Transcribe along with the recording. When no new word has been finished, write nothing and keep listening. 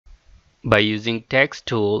By using text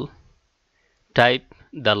tool, type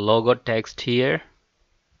the logo text here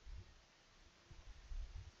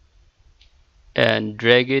and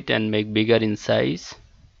drag it and make bigger in size.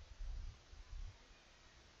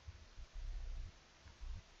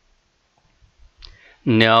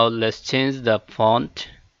 Now let's change the font.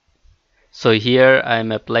 So here I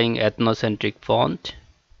am applying ethnocentric font.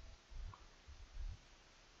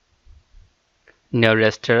 Now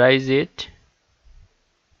rasterize it.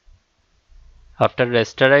 After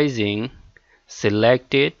rasterizing,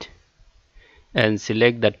 select it and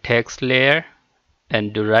select the text layer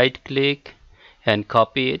and do right click and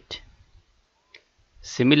copy it.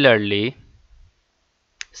 Similarly,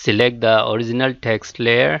 select the original text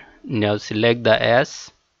layer. Now select the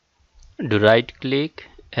S, do right click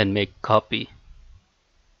and make copy.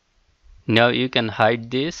 Now you can hide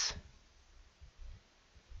this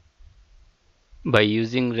by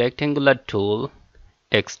using rectangular tool.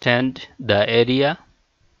 Extend the area,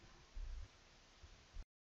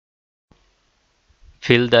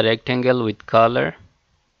 fill the rectangle with color.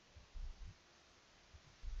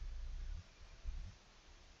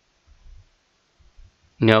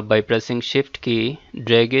 Now by pressing shift key,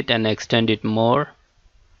 drag it and extend it more.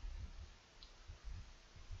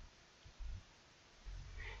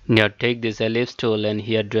 Now take this ellipse tool and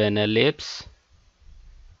here draw an ellipse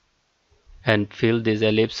and fill this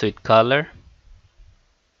ellipse with color.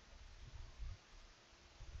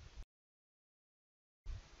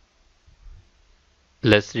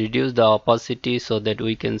 Let's reduce the opacity so that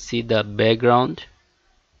we can see the background.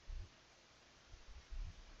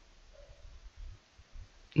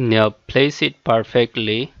 Now place it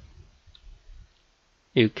perfectly.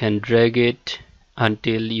 You can drag it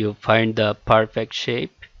until you find the perfect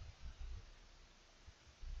shape.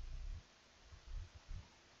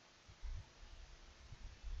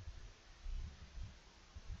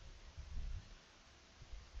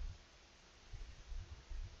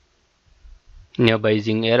 Now by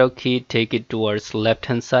using arrow key, take it towards left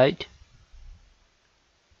hand side.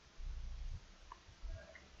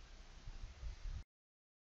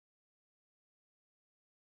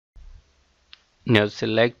 Now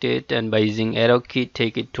select it and by using arrow key,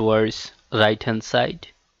 take it towards right hand side.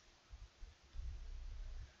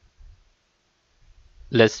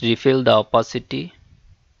 Let's refill the opacity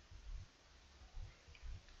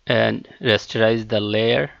and rasterize the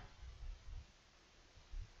layer.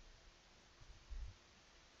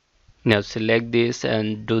 Now select this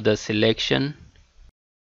and do the selection.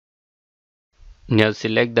 Now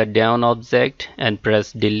select the down object and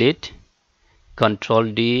press delete.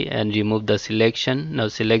 Ctrl D and remove the selection. Now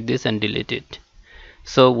select this and delete it.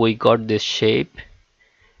 So we got this shape.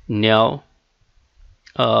 Now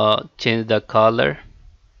change the color.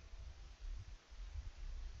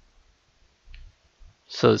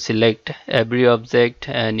 So select every object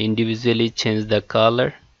and individually change the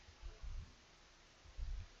color.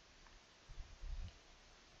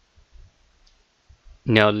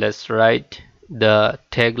 Now let's write the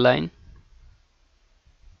tagline.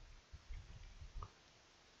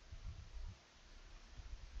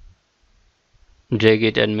 Drag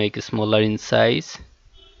it and make it smaller in size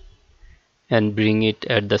and bring it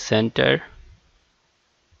at the center.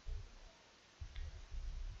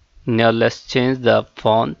 Now let's change the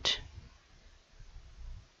font.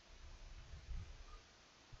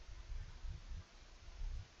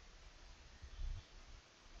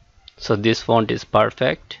 So this font is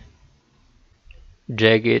perfect.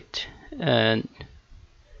 Drag it and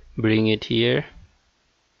bring it here.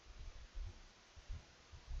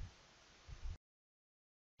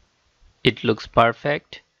 It looks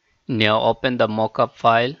perfect. Now open the mockup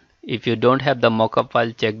file. If you don't have the mockup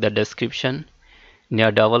file, check the description. Now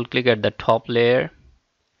double click at the top layer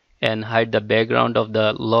and hide the background of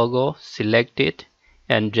the logo. Select it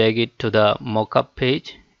and drag it to the mockup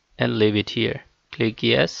page and leave it here. Click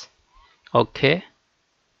yes. OK.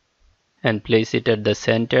 And place it at the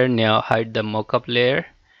center. Now hide the mockup layer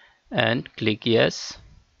and click yes.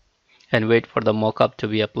 And wait for the mockup to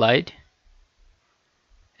be applied.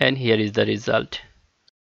 And here is the result.